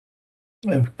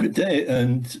Good day,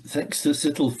 and thanks to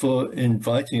Situl for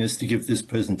inviting us to give this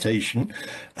presentation.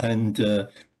 And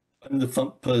I'm the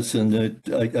front person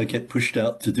that I get pushed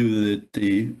out to do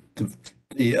the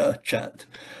chat.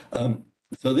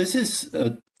 So this is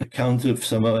an account of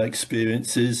some of our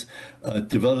experiences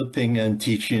developing and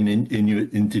teaching an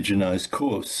Inuit-Indigenized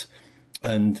course.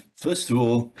 And first of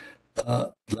all,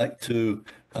 I'd like to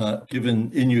give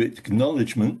an Inuit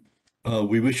acknowledgement.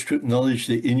 We wish to acknowledge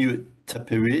the Inuit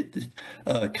Tapirit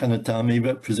Kanatami,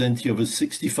 representing over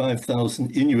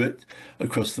 65,000 Inuit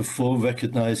across the 4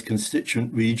 recognized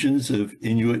constituent regions of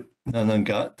Inuit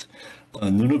Nanangat,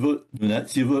 Nunavut,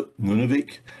 Nunatsiavut,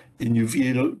 Nunavik,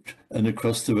 Inuvialuit, and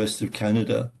across the rest of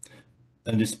Canada,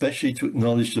 and especially to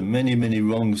acknowledge the many, many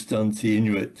wrongs done to the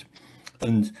Inuit,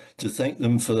 and to thank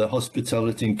them for their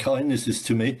hospitality and kindnesses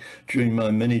to me during my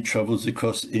many travels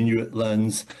across Inuit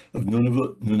lands of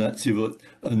Nunavut, Nunatsiavut,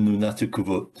 and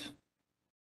Nunatakavut.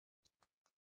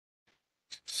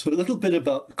 So a little bit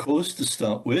about the course to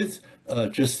start with,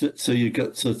 just so you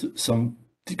get some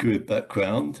degree of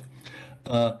background.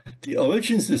 The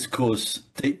origins of this course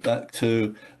date back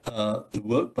to the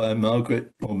work by Maggie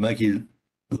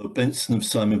Benson of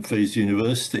Simon Fraser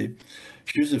University.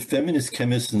 She was a feminist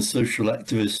chemist and social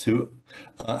activist who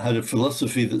had a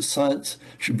philosophy that science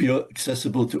should be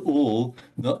accessible to all,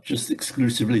 not just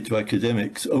exclusively to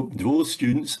academics, open to all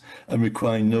students and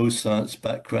requiring no science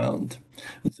background.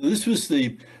 And so this was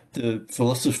the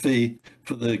philosophy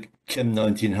for the Chem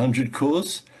 1900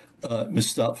 course. It must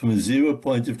start from a 0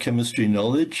 point of chemistry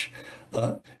knowledge.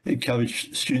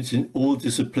 Encourage students in all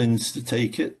disciplines to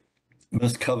take it.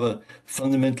 Must cover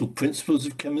fundamental principles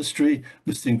of chemistry,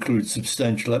 must include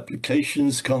substantial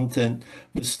applications content,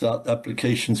 must start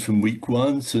applications from week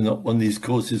 1, so not one of these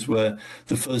courses where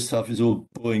the first half is all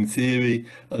boring theory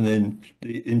and then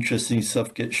the interesting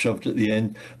stuff gets shoved at the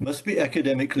end. Must be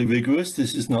academically rigorous.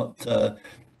 This is not a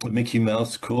Mickey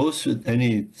Mouse course with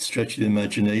any stretch of the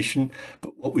imagination,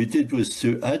 but what we did was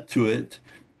to add to it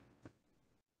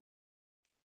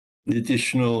the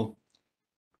additional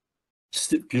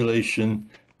stipulation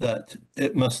that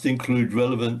it must include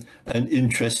relevant and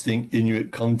interesting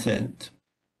Inuit content.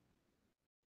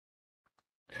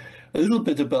 A little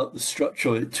bit about the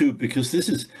structure of it too, because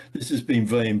this has been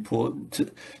very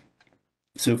important.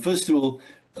 So first of all,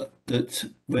 that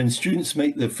when students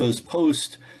make their first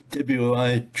post, Debbie or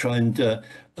I try and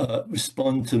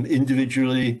respond to them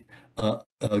individually,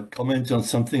 comment on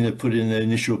something they put in their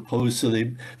initial post so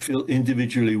they feel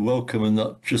individually welcome and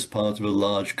not just part of a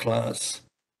large class.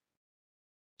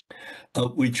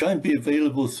 We try and be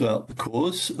available throughout the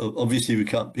course. Obviously, we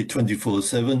can't be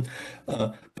 24/7,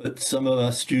 but some of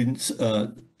our students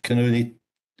can only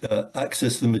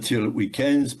access the material at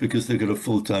weekends because they've got a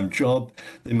full-time job.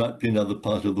 They might be in another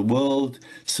part of the world,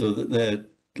 so that they're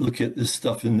looking at this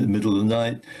stuff in the middle of the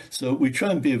night. So we try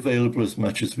and be available as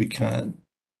much as we can.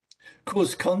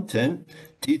 Course content,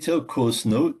 detailed course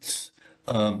notes,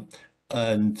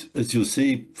 and as you'll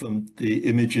see from the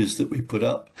images that we put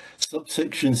up,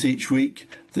 subsections each week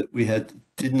that we had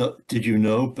did you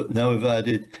know, but now we've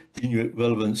added Inuit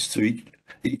relevance to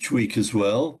each week as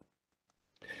well.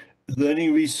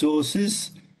 Learning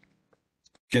resources,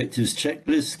 objectives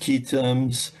checklist, key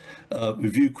terms,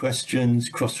 review questions,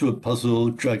 crossword puzzle,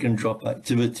 drag and drop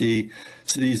activity.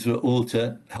 So these were all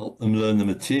to help them learn the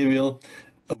material.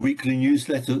 A weekly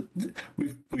newsletter.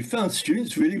 We found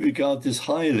students really regard this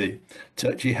highly, to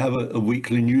actually have a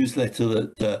weekly newsletter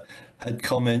that had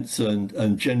comments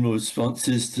and general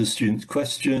responses to students'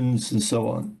 questions and so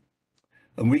on.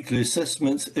 And weekly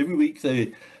assessments. Every week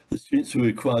the students were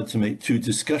required to make 2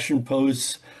 discussion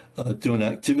posts, do an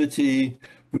activity.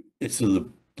 It's a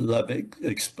lab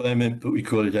experiment, but we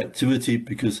call it activity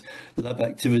because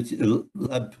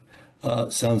lab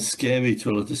sounds scary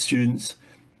to a lot of students.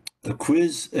 A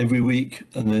quiz every week,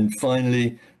 and then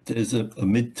finally there's a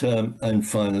midterm and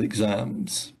final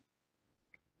exams.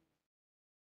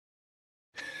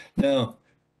 Now,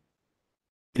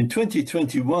 in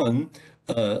 2021,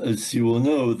 as you all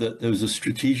know, that there was a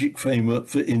strategic framework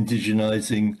for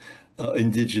indigenization.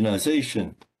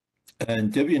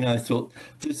 And Debbie and I thought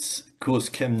this course,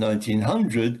 Chem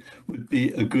 1900, would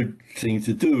be a good thing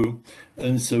to do.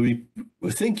 And so we were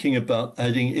thinking about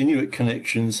adding Inuit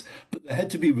connections, but they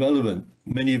had to be relevant.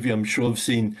 Many of you, I'm sure, have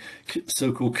seen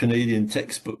so-called Canadian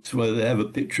textbooks where they have a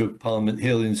picture of Parliament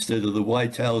Hill instead of the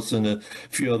White House and a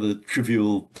few other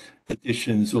trivial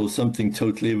additions or something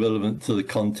totally irrelevant to the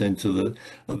content of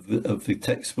the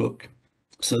textbook.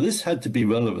 So this had to be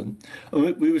relevant.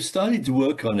 We were starting to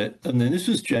work on it, and then this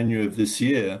was January of this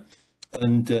year.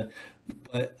 And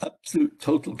by absolute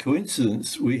total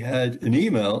coincidence, we had an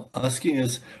email asking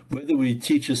us whether we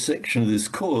teach a section of this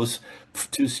course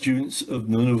to students of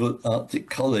Nunavut Arctic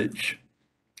College.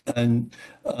 And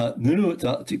Nunavut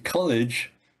Arctic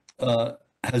College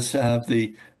has to have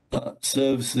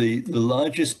serves the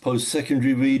largest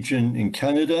post-secondary region in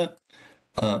Canada,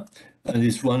 and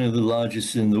is one of the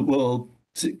largest in the world.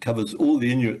 It covers all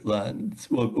the Inuit lands,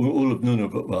 well, all of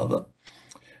Nunavut rather.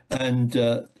 And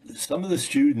some of the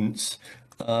students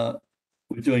were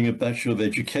doing a Bachelor of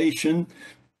Education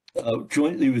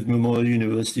jointly with Memorial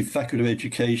University Faculty of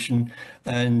Education,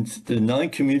 and the 9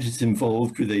 communities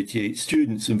involved with 88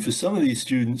 students. And for some of these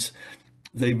students,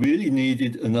 they really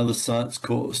needed another science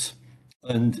course.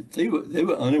 And they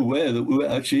were unaware that we were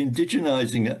actually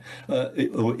indigenizing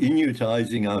or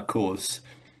Inuitizing our course.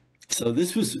 So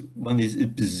this was one of these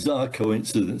bizarre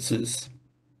coincidences.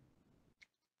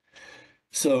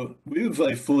 So we were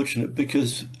very fortunate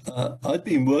because I'd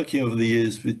been working over the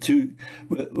years with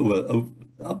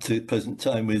up to the present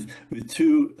time, with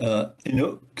 2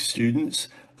 Inuk students,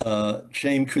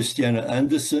 Shane Christiana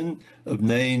Anderson of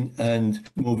Nain, and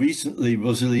more recently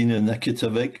Rosalina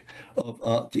Nakitavek of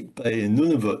Arctic Bay in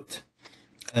Nunavut.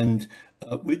 And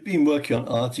we'd been working on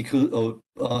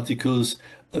articles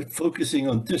focusing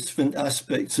on different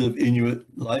aspects of Inuit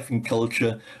life and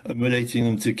culture and relating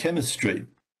them to chemistry.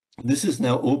 This has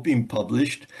now all been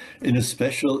published in a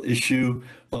special issue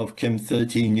of Chem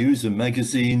 13 News, a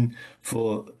magazine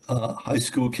for high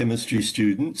school chemistry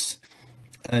students.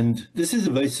 And this is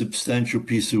a very substantial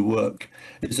piece of work.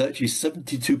 It's actually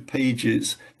 72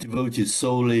 pages devoted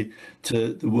solely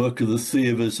to the work of the 3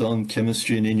 of us on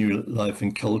chemistry and Inuit life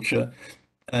and culture.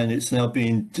 And it's now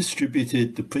being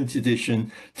distributed, the print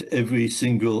edition, to every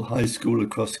single high school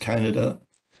across Canada.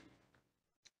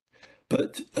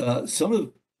 But some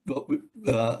of what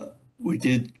we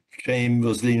did, Shane,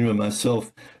 Rosalina, and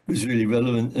myself, was really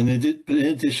relevant. And but in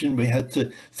addition, we had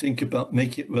to think about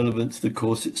making it relevant to the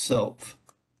course itself.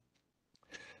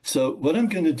 So what I'm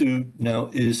going to do now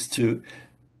is to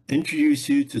introduce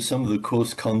you to some of the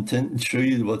course content and show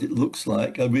you what it looks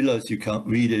like. I realize you can't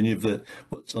read any of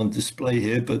what's on display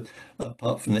here, but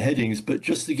apart from the headings, but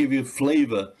just to give you a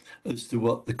flavor as to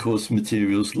what the course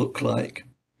materials look like.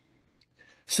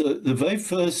 So the very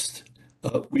first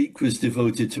week was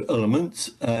devoted to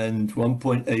elements, and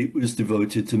 1.8 was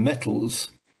devoted to metals.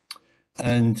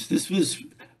 And this was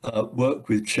work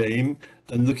with Chaim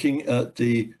and looking at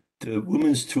the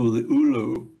woman's tool, the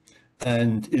ulu.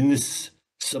 And in this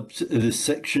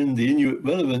section, the Inuit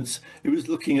relevance, it was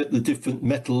looking at the different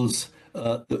metals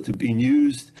that have been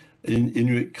used in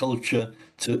Inuit culture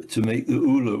to make the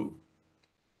ulu.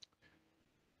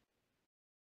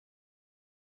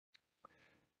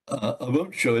 I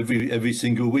won't show every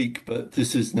single week, but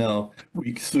this is now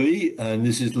week 3, and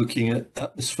this is looking at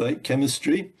atmospheric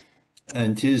chemistry.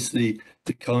 And here's the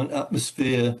current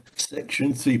atmosphere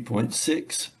section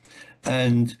 3.6.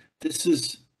 And this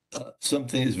is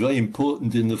something that's very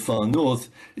important in the far north,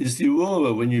 is the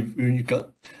aurora. When you've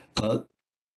got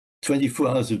 24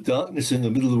 hours of darkness in the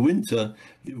middle of winter,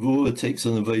 the aurora takes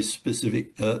on a very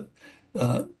specific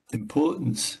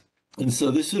importance. And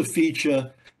so this is a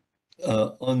feature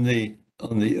on the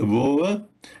aurora,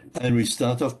 and we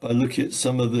start off by looking at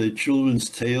some of the children's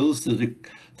tales that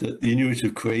the Inuit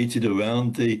have created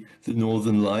around the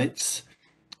Northern Lights,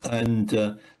 and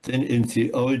then into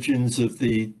the origins of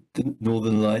the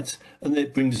Northern Lights, and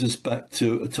it brings us back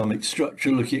to atomic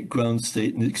structure, looking at ground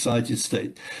state and excited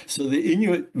state. So the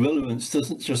Inuit relevance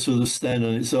doesn't just sort of stand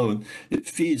on its own; it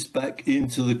feeds back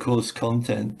into the course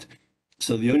content.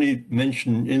 So the only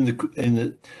mention in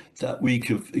that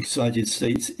week of excited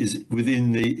states is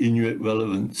within the Inuit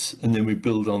relevance, and then we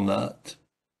build on that.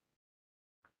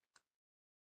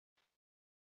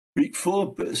 Week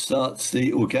 4 starts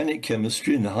the organic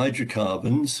chemistry and the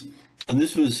hydrocarbons, and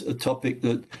this was a topic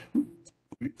that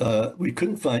we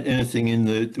couldn't find anything in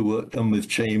the work done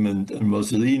with Chaim and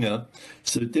Rosalina.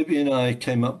 So Debbie and I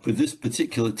came up with this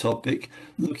particular topic,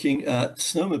 looking at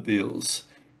snowmobiles,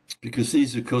 because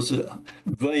these, of course, are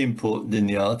very important in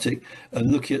the Arctic,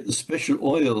 and look at the special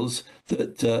oils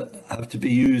that have to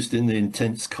be used in the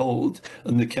intense cold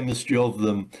and the chemistry of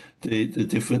them, the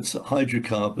different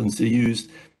hydrocarbons they used.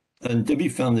 And Debbie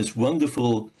found this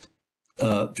wonderful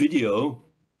video,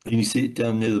 and you see it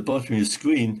down near the bottom of your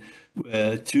screen,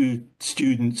 where 2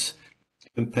 students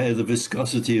compare the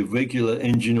viscosity of regular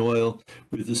engine oil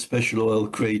with the special oil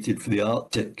created for the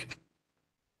Arctic.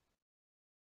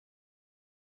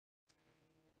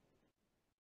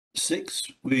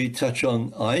 6, we touch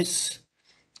on ice,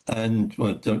 and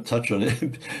well, don't touch on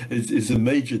it, it's a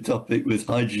major topic with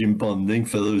hydrogen bonding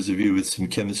for those of you with some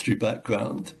chemistry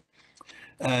background.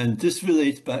 And this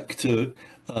relates back to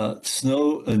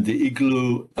snow and the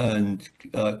igloo and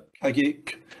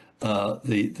kagik,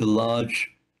 the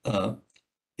large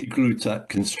igloo type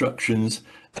constructions.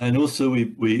 And also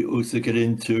we also get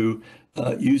into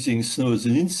using snow as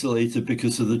an insulator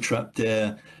because of the trapped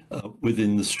air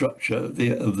within the structure of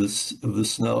the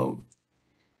snow.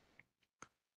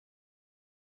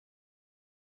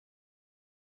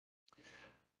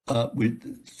 We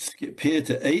skip here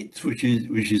to 8, which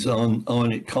is on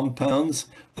ionic compounds,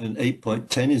 and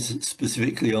 8.10 is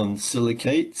specifically on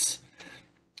silicates.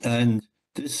 And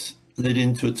this led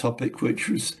into a topic which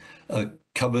was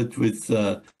covered with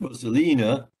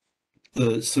Rosalina,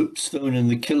 the soapstone and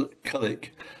the cullic.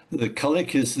 The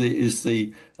cullic is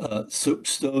the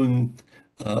soapstone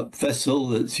vessel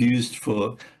that's used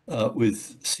for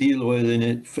with seal oil in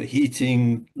it for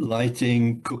heating,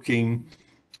 lighting, cooking,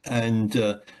 and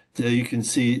there you can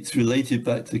see it's related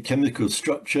back to the chemical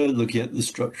structure, looking at the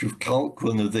structure of calc,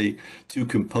 one of the two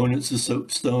components of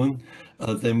soapstone.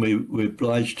 Then we're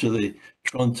obliged to the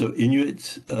Toronto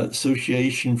Inuit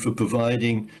Association for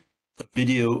providing a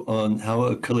video on how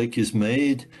a cullic is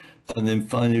made. And then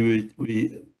finally,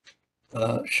 we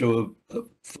show a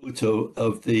photo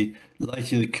of the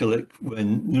lighting the cullic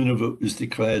when Nunavut was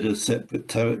declared a separate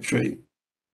territory.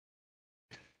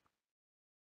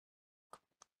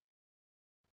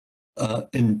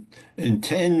 In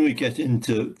 10, we get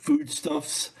into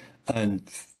foodstuffs, and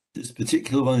this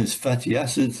particular one is fatty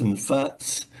acids and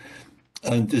fats.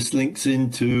 And this links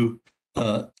into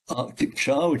Arctic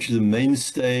char, which is a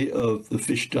mainstay of the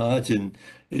fish diet in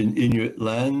Inuit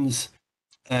lands,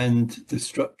 and the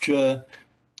structure,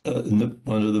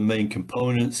 one of the main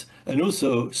components, and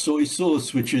also soy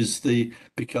sauce, which is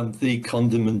become the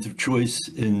condiment of choice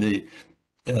in the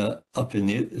up in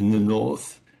the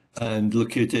north. And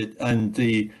look at it and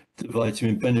the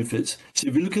vitamin benefits. So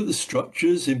if you look at the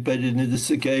structures embedded in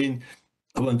this again,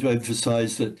 I want to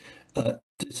emphasize that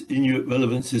this Inuit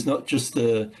relevance is not just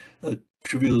a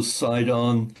trivial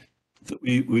side-on, that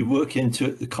we work into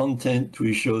it, the content,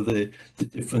 we show the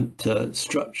different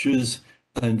structures,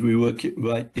 and we work it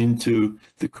right into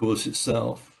the course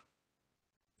itself.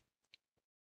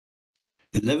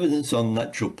 11 is on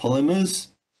natural polymers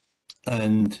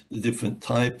and the different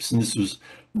types, and this was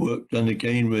work done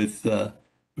again with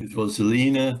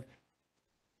Rosalina.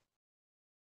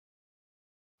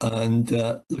 And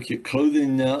look at clothing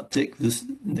in the Arctic, this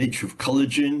nature of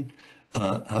collagen,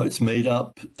 how it's made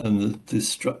up, and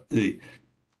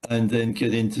and then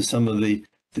get into some of the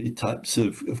types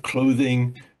of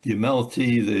clothing, the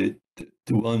amalti,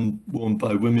 the one worn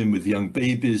by women with young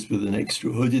babies with an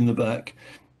extra hood in the back,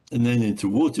 and then into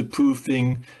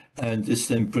waterproofing. And this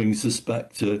then brings us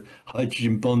back to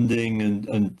hydrogen bonding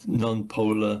and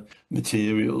non-polar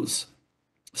materials.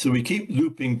 So we keep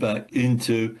looping back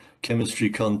into chemistry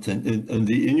content, and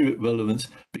the Inuit relevance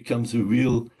becomes a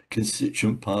real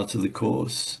constituent part of the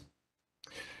course.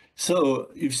 So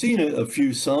you've seen a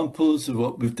few samples of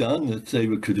what we've done. Let's say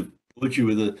we could have bored you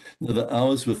with another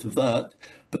hour's worth of that.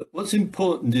 But what's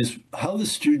important is how the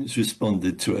students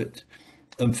responded to it.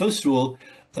 And first of all,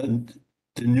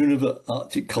 the Nunavut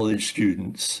Arctic College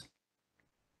students.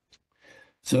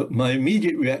 So my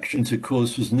immediate reaction to the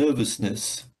course was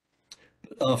nervousness.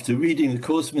 But after reading the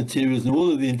course materials and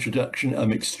all of the introduction,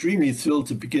 I'm extremely thrilled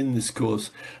to begin this course,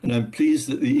 and I'm pleased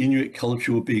that the Inuit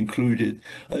culture will be included.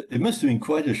 It must have been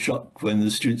quite a shock when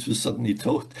the students were suddenly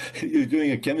told, you're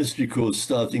doing a chemistry course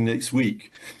starting next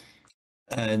week.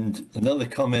 And another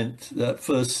comment that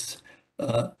first,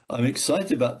 I'm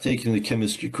excited about taking the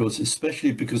chemistry course,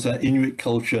 especially because our Inuit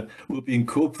culture will be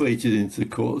incorporated into the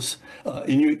course.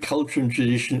 Inuit culture and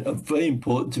tradition are very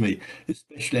important to me,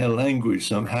 especially our language,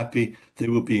 so I'm happy they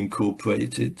will be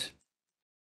incorporated.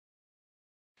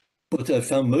 What I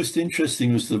found most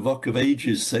interesting was the Rock of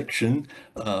Ages section.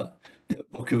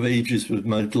 Rock of Ages was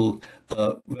my little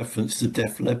reference to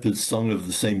Def Leppard's song of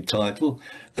the same title,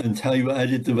 and how you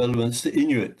added the relevance to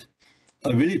Inuit. I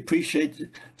really appreciate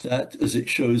that, as it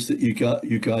shows that you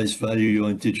guys value your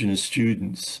Indigenous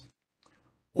students.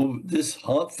 Or this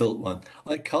heartfelt one.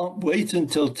 I can't wait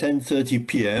until 10:30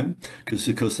 p.m. because,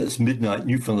 of course, that's midnight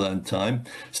Newfoundland time,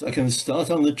 so I can start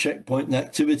on the checkpoint and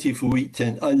activity for week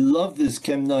 10. I love this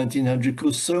Chem 1900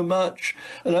 course so much,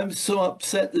 and I'm so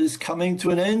upset that it's coming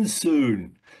to an end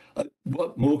soon.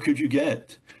 What more could you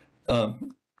get?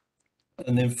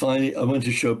 And then finally, I want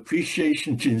to show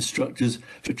appreciation to instructors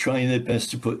for trying their best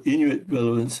to put Inuit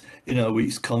relevance in our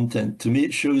week's content. To me,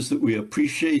 it shows that we are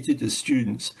appreciated as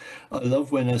students. I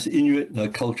love when us Inuit and our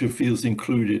culture feels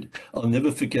included. I'll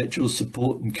never forget your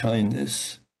support and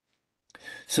kindness.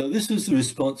 So this was the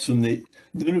response from the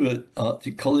Nunavut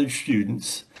Arctic College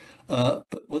students. But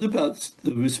what about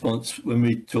the response when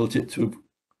we taught it to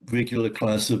a regular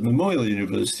class of Memorial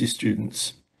University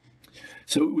students?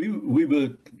 So we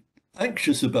were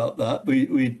anxious about that.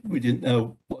 We didn't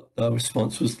know what our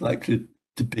response was likely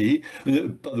to be.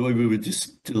 By the way, we were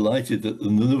just delighted that the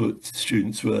Nunavut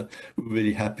students were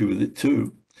really happy with it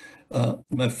too.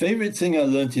 My favorite thing I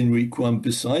learned in week one,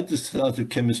 beside the start of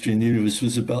chemistry in the universe,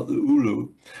 was about the ulu.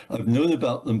 I've known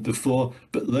about them before,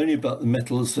 but learning about the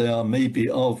metals they are maybe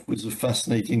of was a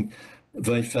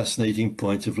very fascinating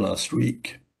point of last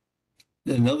week.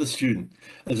 Another student.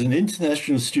 As an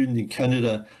international student in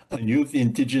Canada, I knew of the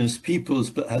indigenous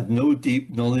peoples, but had no deep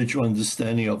knowledge or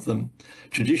understanding of them.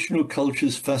 Traditional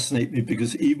cultures fascinate me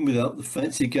because even without the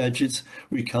fancy gadgets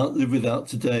we can't live without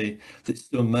today, they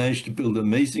still manage to build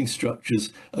amazing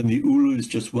structures, and the ulu is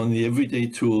just one of the everyday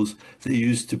tools they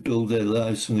use to build their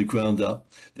lives from the ground up.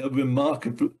 They're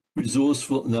remarkably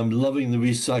resourceful, and I'm loving the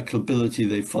recyclability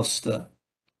they foster.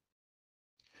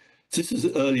 This is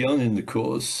early on in the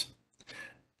course.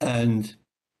 And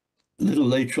a little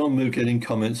later on, we were getting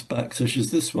comments back, such as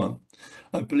this one.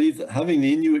 I believe that having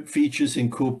the Inuit features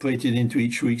incorporated into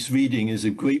each week's reading is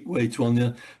a great way to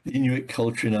honor the Inuit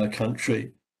culture in our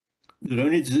country. Not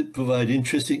only does it provide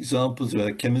interesting examples of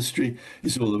how chemistry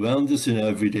is all around us in our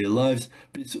everyday lives,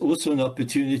 but it's also an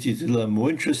opportunity to learn more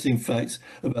interesting facts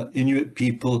about Inuit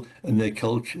people and their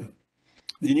culture.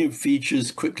 The Inuit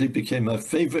features quickly became my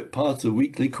favorite part of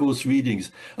weekly course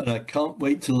readings, and I can't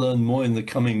wait to learn more in the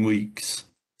coming weeks.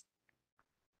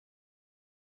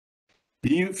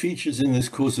 The Inuit features in this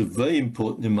course are very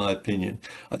important in my opinion.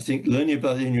 I think learning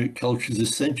about Inuit culture is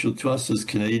essential to us as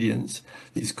Canadians.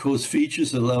 These course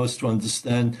features allow us to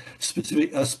understand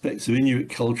specific aspects of Inuit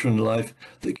culture and life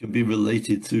that can be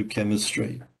related to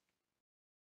chemistry.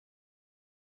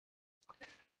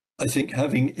 I think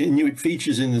having Inuit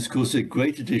features in this course is a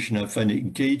great addition. I find it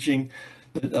engaging.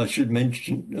 I should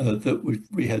mention that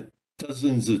we had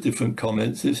dozens of different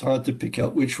comments. It's hard to pick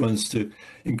out which ones to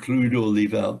include or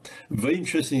leave out. Very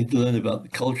interesting to learn about the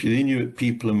culture of the Inuit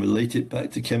people and relate it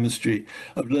back to chemistry.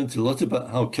 I've learned a lot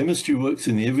about how chemistry works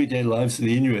in the everyday lives of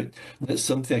the Inuit. That's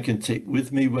something I can take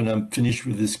with me when I'm finished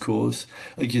with this course.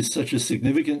 I think it's such a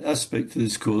significant aspect to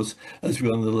this course as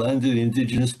we're on the land of the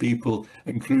indigenous people,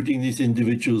 including these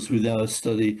individuals with our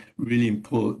study, really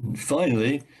important.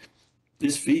 Finally,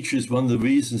 this feature is one of the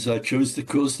reasons I chose the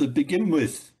course to begin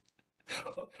with.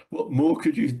 What more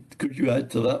could you add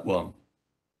to that one?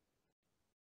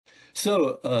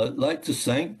 So I'd like to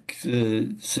thank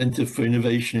the Centre for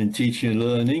Innovation in Teaching and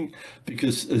Learning,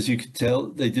 because as you can tell,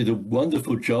 they did a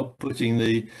wonderful job putting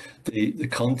the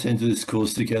content of this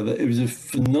course together. It was a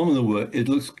phenomenal work. It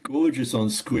looks gorgeous on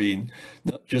screen,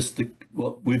 not just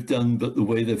what we've done, but the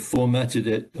way they've formatted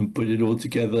it and put it all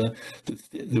together,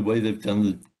 the way they've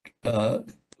done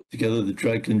together the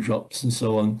drag and drops and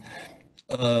so on.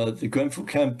 The Grenfell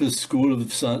Campus School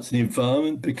of Science and the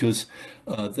Environment, because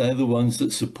they're the ones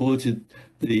that supported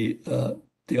the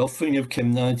offering of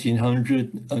Chem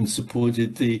 1900 and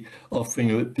supported the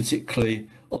offering of it particularly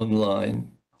online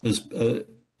as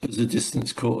a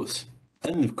distance course.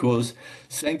 And of course,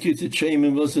 thank you to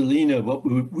Chairman Rosalina. What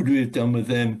would we have done with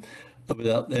them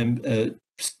without them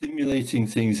stimulating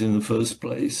things in the first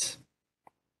place?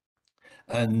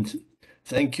 And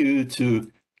thank you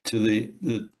to the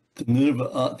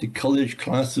Nunavut Arctic College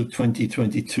class of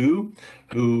 2022,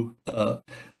 who were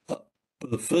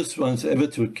the first ones ever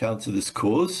to encounter this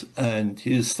course. And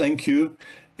here's thank you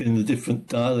in the different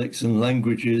dialects and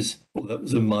languages. Well, that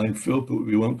was a minefield, but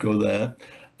we won't go there.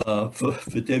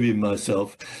 For Debbie and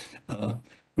myself,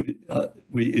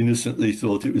 we innocently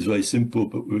thought it was very simple,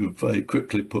 but we were very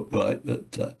quickly put right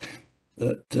that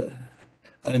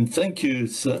and thank you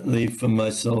certainly from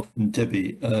myself and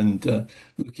Debbie, and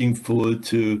looking forward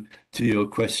to your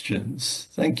questions.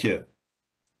 Thank you.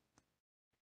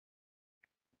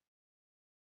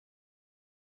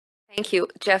 Thank you,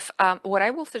 Geoff. What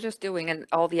I will suggest doing, and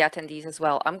all the attendees as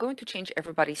well, I'm going to change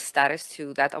everybody's status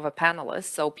to that of a panelist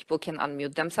so people can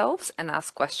unmute themselves and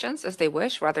ask questions as they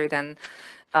wish rather than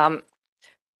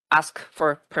ask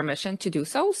for permission to do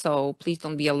so. So please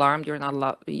don't be alarmed.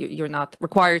 You're not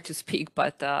required to speak,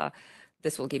 but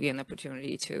this will give you an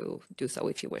opportunity to do so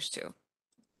if you wish to.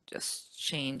 Just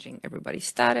changing everybody's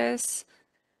status.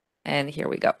 And here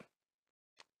we go.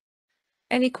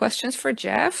 Any questions for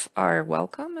Geoff are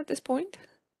welcome at this point.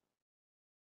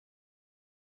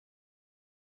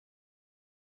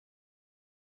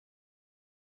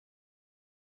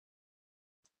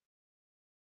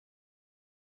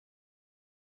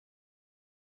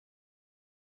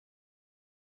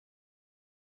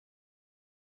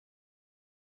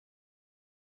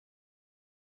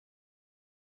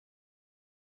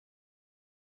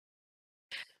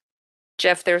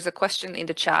 Geoff, there's a question in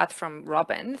the chat from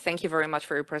Robin. Thank you very much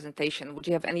for your presentation. Would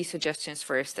you have any suggestions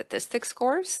for statistics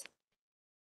course?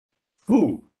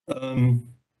 Oh,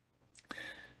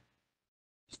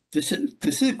 this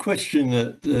is a question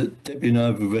that Debbie and I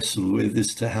have wrestled with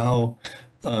as to how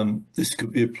this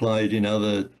could be applied in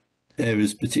other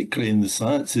areas, particularly in the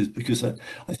sciences, because I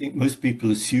think most people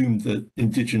assume that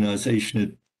indigenization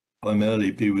would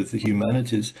primarily be with the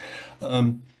humanities.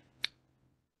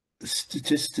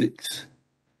 Statistics,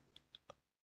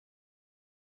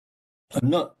 I'm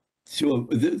not sure.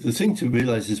 The thing to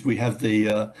realize is we have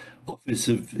the Office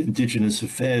of Indigenous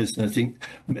Affairs, and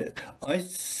I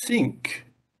think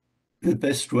the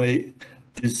best way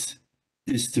is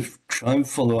to try and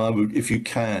follow our route if you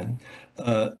can.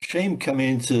 Shane coming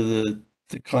into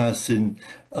the class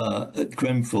at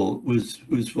Grenfell was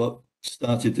what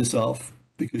started this off,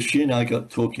 because she and I got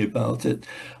talking about it.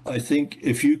 I think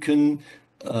if you can,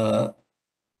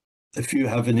 if you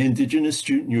have an Indigenous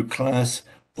student in your class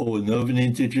or know of an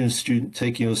Indigenous student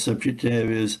taking your subject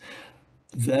areas,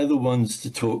 they're the ones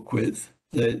to talk with.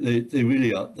 They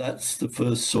really are. That's the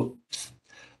first sort.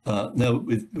 Now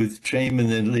with Shame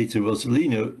and then later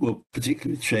Rosalina, well,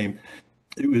 particularly with Shame,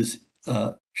 it was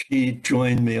she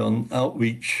joined me on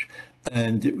outreach,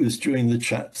 and it was during the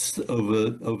chats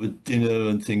over dinner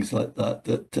and things like that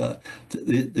that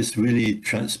this really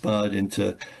transpired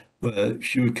into where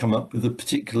she would come up with a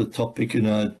particular topic and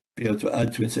I'd be able to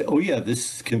add to it and say, oh yeah,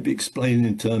 this can be explained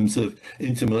in terms of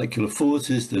intermolecular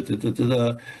forces, da, da, da, da,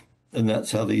 da. And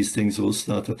that's how these things all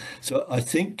start. So I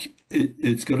think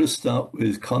it's got to start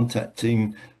with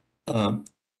contacting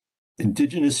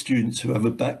Indigenous students who have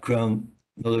a background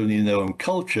not only in their own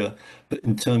culture, but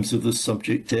in terms of the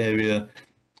subject area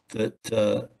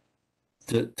that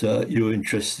you're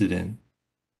interested in.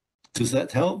 Does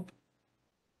that help?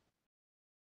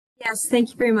 Yes, thank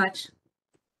you very much.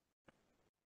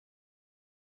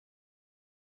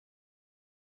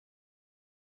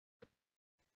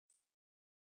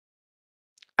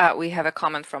 We have a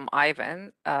comment from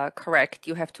Ivan. Correct,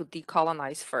 you have to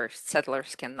decolonize first.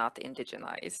 Settlers cannot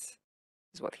indigenize,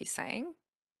 is what he's saying.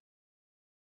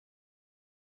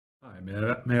 Hi,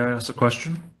 may I ask a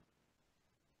question?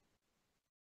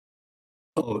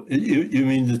 Oh, you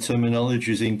mean the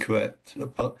terminology is incorrect?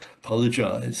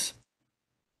 Apologize.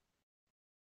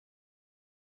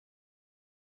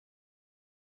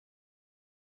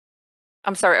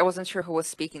 I'm sorry, I wasn't sure who was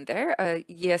speaking there.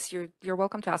 Yes, you're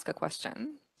welcome to ask a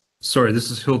question. Sorry, this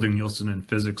is Hilding Nielsen in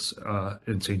physics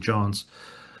in St. John's.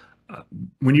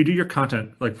 When you do your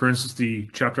content, like for instance, the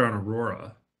chapter on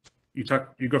Aurora, you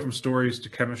go from stories to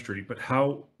chemistry, but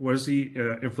what is the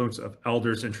influence of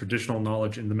elders and traditional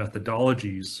knowledge in the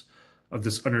methodologies of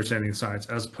this understanding of science,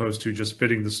 as opposed to just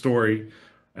fitting the story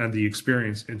and the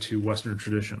experience into Western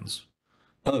traditions?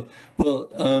 Oh, well,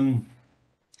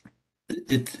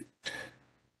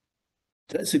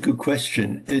 that's a good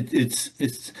question.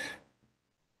 It's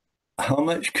how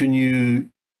much can you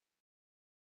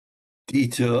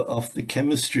detour off the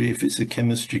chemistry if it's a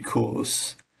chemistry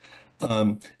course?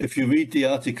 If you read the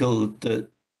article that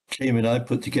Shame and I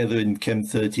put together in Chem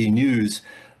 13 News,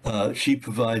 she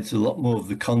provides a lot more of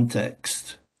the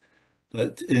context.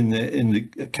 But in the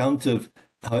account of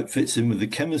how it fits in with the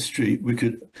chemistry, we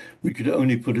could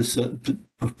only put a certain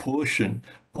proportion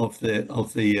of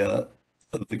the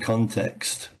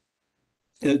context.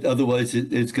 Otherwise,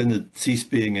 it's going to cease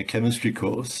being a chemistry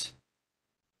course.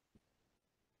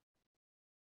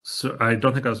 So I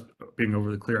don't think I was being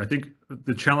overly clear. I think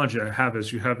the challenge I have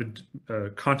is you have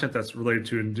content that's related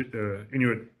to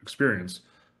Inuit experience,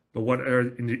 but what are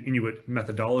the Inuit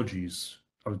methodologies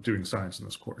of doing science in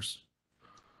this course?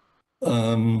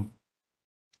 The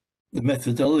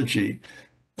methodology.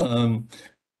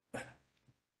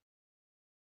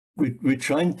 We're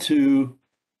trying to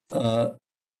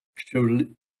show,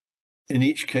 in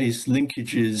each case,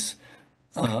 linkages.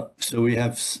 So we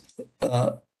have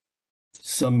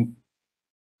some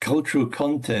cultural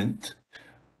content.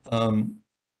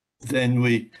 Then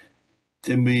we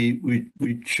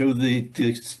show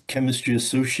the chemistry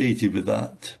associated with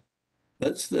that.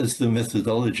 That's the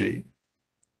methodology.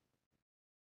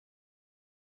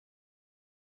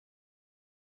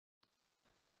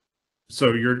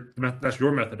 So that's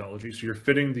your methodology. So you're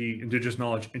fitting the indigenous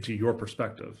knowledge into your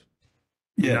perspective.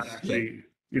 You're Yes. not actually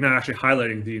you're not actually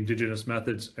highlighting the indigenous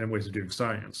methods and ways of doing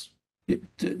science. Yeah.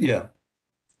 Yeah.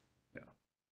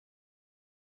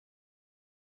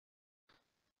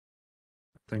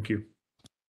 Thank you.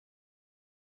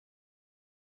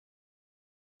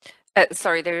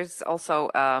 Sorry, there's also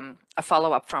a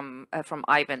follow-up from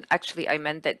Ivan. Actually, I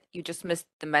meant that you just missed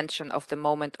the mention of the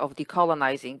moment of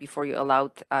decolonizing before you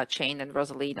allowed Jane and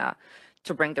Rosalina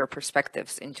to bring their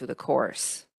perspectives into the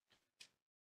course.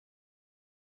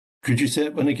 Could you say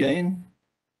that one again?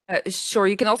 Sure,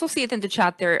 you can also see it in the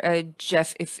chat there,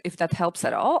 Geoff, if that helps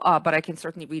at all, but I can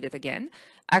certainly read it again.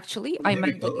 Actually, I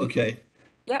meant that Okay.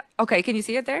 yeah, okay, can you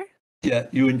see it there? Yeah,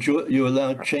 you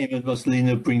allowed Shane and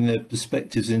Rosalina bring their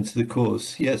perspectives into the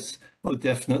course. Yes, oh,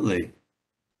 definitely.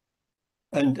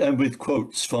 And with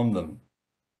quotes from them.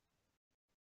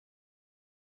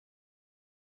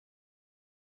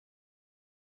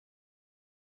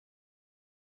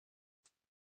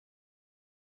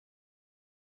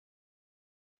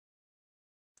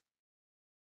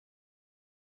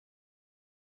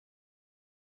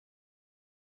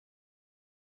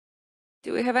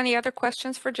 Do we have any other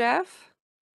questions for Geoff?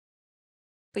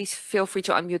 Please feel free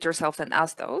to unmute yourself and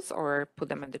ask those or put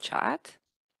them in the chat.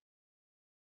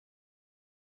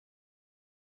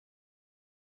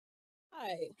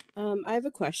 Hi, I have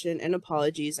a question and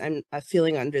apologies. I'm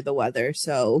feeling under the weather,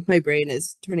 so my brain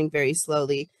is turning very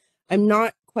slowly. I'm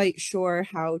not quite sure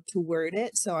how to word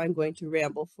it, so I'm going to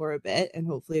ramble for a bit and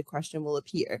hopefully a question will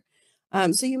appear.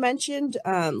 So you mentioned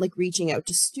like reaching out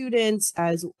to students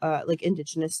as like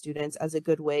Indigenous students as a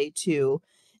good way to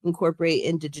incorporate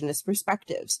Indigenous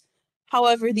perspectives.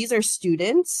 However, these are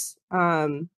students.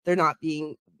 They're not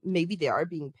being, maybe they are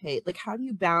being paid. Like, how do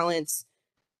you balance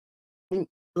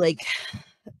like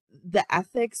the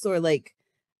ethics or like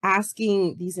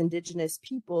asking these Indigenous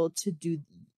people to do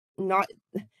not,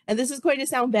 and this is going to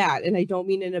sound bad and I don't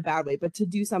mean in a bad way, but to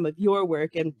do some of your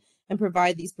work and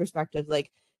provide these perspectives?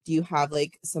 Like, do you have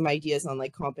like some ideas on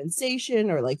like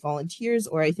compensation or like volunteers?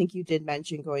 Or I think you did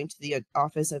mention going to the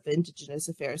Office of Indigenous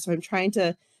Affairs. So I'm trying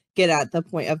to get at the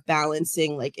point of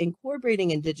balancing like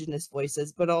incorporating Indigenous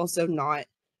voices, but also not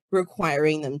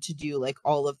requiring them to do like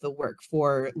all of the work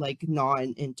for like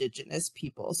non-Indigenous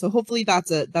people. So hopefully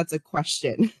that's a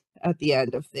question at the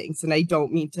end of things, and I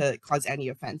don't mean to cause any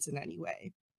offense in any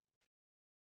way.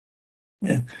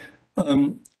 Yeah.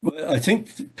 Well, I think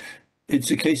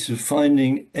it's a case of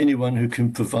finding anyone who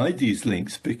can provide these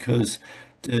links, because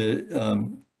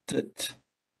that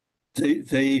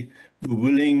they were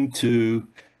willing to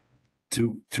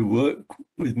work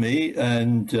with me,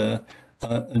 and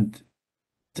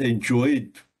they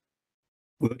enjoyed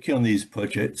working on these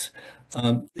projects.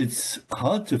 It's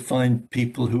hard to find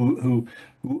people who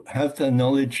have the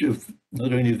knowledge of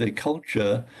not only their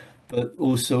culture, but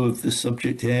also of the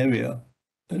subject area.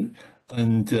 And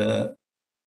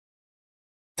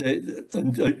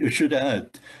I should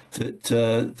add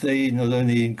that they not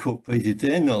only incorporated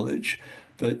their knowledge,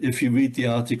 but if you read the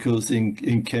articles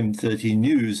in Chem 13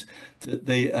 News, that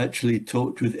they actually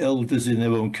talked with elders in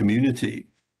their own community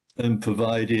and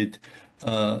provided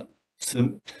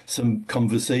some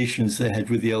conversations they had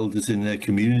with the elders in their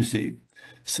community.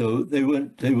 So they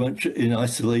weren't in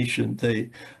isolation.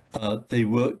 They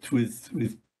worked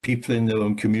with people in their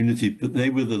own community, but they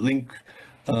were the link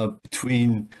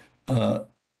between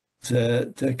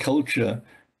their culture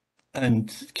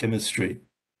and chemistry.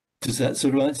 Does that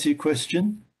sort of answer your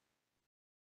question?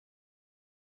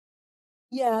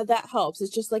 Yeah, that helps.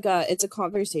 It's just like it's a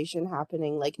conversation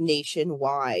happening like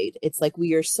nationwide. It's like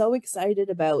we are so excited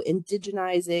about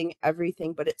indigenizing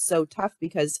everything, but it's so tough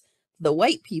because the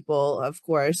white people, of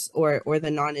course, or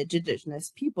the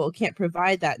non-Indigenous people can't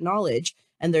provide that knowledge.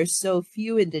 And there's so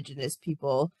few Indigenous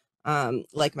people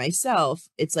like myself.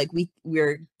 It's like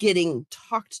we're getting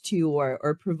talked to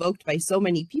or provoked by so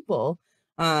many people.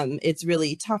 It's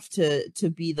really tough to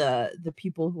be the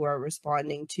people who are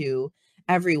responding to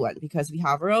everyone, because we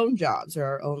have our own jobs or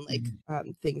our own like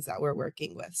things that we're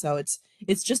working with. So it's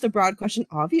just a broad question.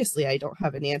 Obviously I don't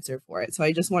have an answer for it, so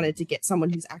I just wanted to get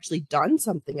someone who's actually done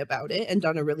something about it and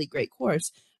done a really great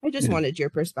course. I just wanted your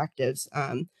perspectives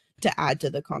to add to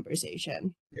the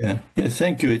conversation. Yeah,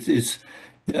 thank you.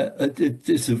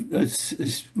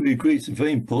 We agree it's a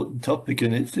very important topic,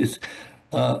 and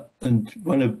and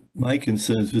one of my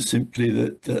concerns was simply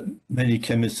that many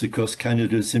chemists across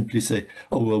Canada simply say,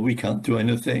 "Oh well, we can't do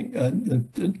anything,"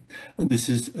 and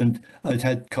I'd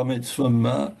had comments from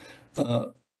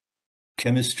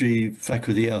chemistry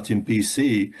faculty out in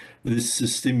BC. This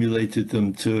has stimulated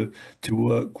them to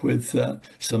work with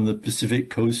some of the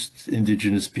Pacific Coast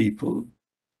indigenous people.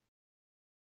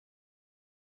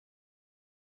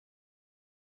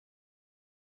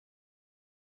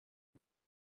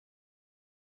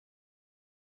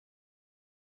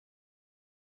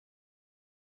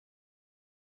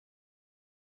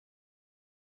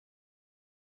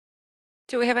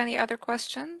 Do we have any other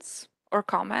questions or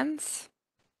comments?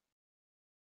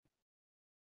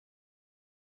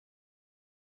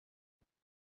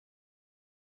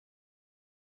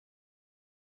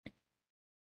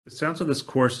 It sounds like this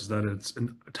course is that it's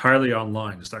entirely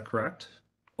online. Is that correct?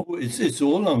 Oh, it's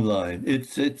all online.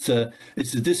 It's a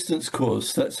distance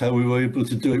course. That's how we were able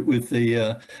to do it with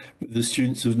the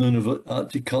students of Nunavut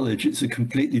Arctic College. It's a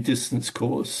completely distance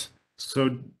course.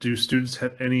 So do students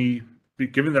have any,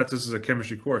 given that this is a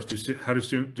chemistry course, do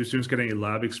students get any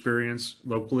lab experience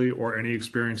locally or any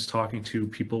experience talking to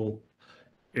people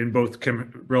in both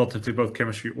relative to both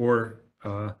chemistry or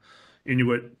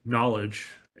Inuit knowledge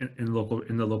in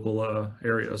the local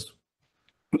areas?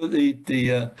 Well, they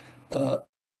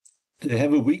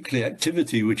have a weekly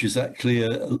activity, which is actually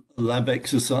a lab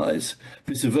exercise.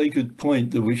 It's a very good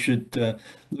point that we should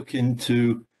look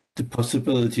into the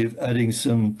possibility of adding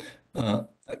some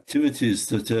activities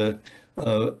that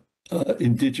are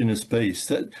indigenous based.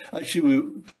 That actually,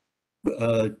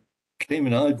 Cam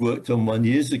and I had worked on one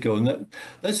years ago, and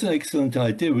that's an excellent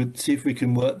idea. We'll see if we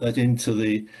can work that into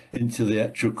the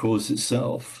actual course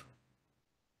itself.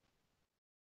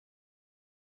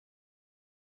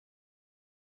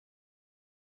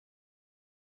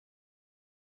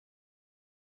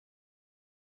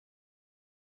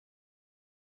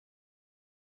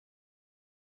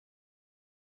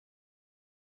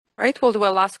 Right, we'll do a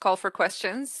last call for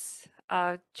questions,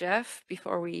 Geoff,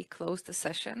 before we close the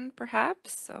session,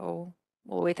 perhaps. So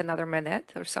we'll wait another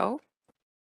minute or so.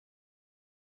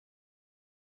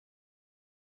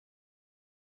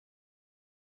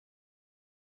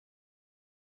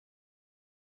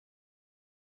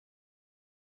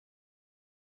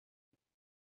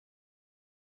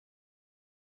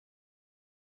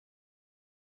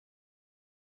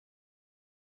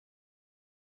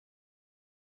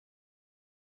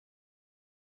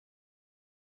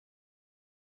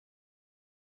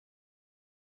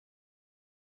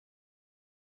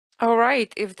 All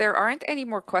right, if there aren't any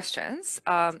more questions,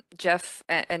 Geoff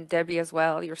and Debbie as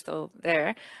well, you're still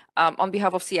there. On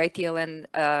behalf of CITL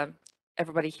and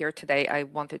everybody here today, I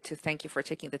wanted to thank you for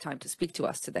taking the time to speak to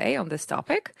us today on this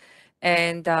topic.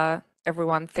 And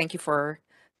everyone, thank you for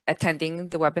attending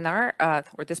the webinar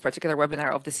or this particular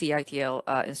webinar of the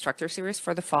CITL instructor series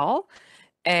for the fall.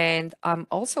 And I'm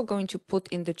also going to put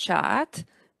in the chat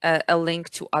a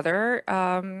link to other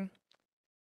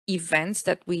events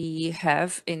that we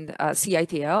have in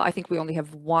CITL. I think we only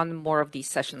have one more of these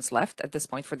sessions left at this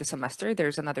point for the semester.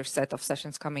 There's another set of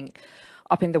sessions coming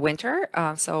up in the winter.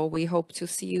 So we hope to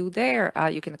see you there.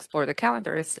 You can explore the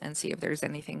calendars and see if there's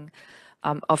anything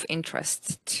of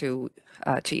interest to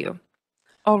you.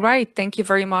 All right. Thank you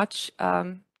very much,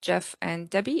 Geoff and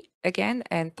Debbie, again.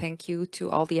 And thank you to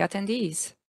all the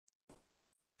attendees.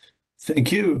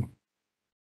 Thank you.